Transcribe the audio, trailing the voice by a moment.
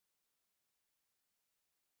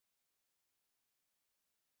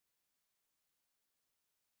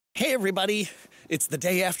Hey everybody, it's the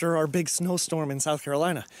day after our big snowstorm in South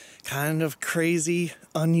Carolina. Kind of crazy,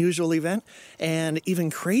 unusual event, and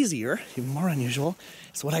even crazier, even more unusual,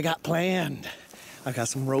 is what I got planned. I've got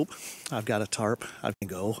some rope, I've got a tarp, I can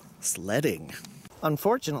go sledding.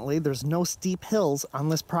 Unfortunately, there's no steep hills on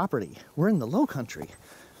this property. We're in the low country.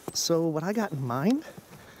 So what I got in mind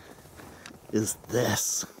is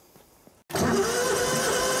this. Come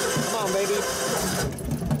on, baby.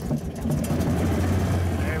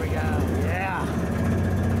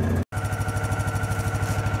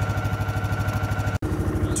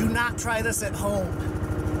 Do not try this at home,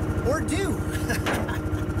 or do.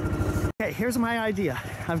 Okay, here's my idea.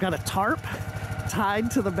 I've got a tarp tied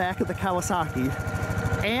to the back of the Kawasaki,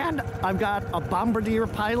 and I've got a Bombardier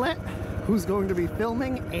pilot who's going to be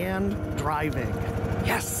filming and driving.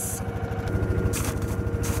 Yes!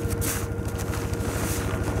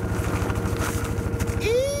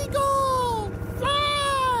 Eagle, fly!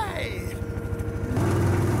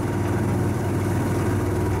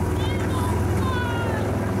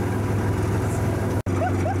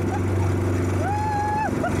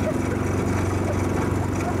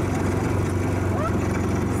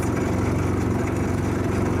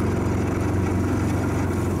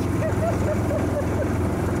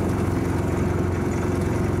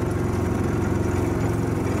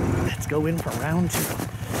 Go in for round 2.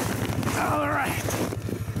 All right,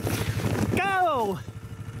 go!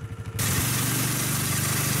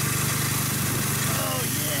 Oh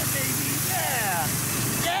yeah, baby, yeah,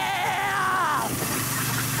 yeah!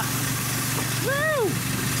 Woo!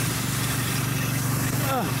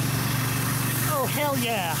 Oh hell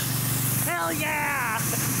yeah, hell yeah!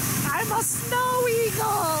 I'm a snow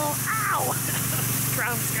eagle. Ow!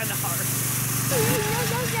 Ground's kind of hard.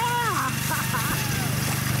 Yeah.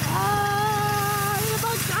 I am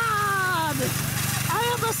a god! I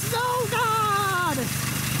am a snow god!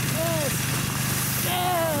 Yes!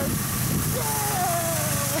 Yes!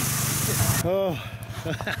 Yes! Oh.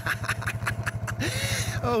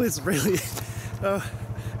 Oh, it's really...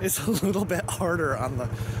 it's a little bit harder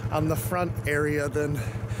on the front area than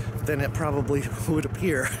it probably would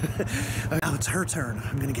appear. Now it's her turn.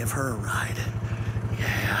 I'm gonna give her a ride.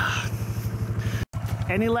 Yeah.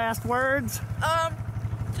 Any last words?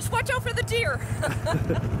 Just watch out for the deer.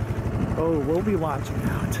 Oh, we'll be watching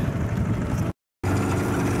out.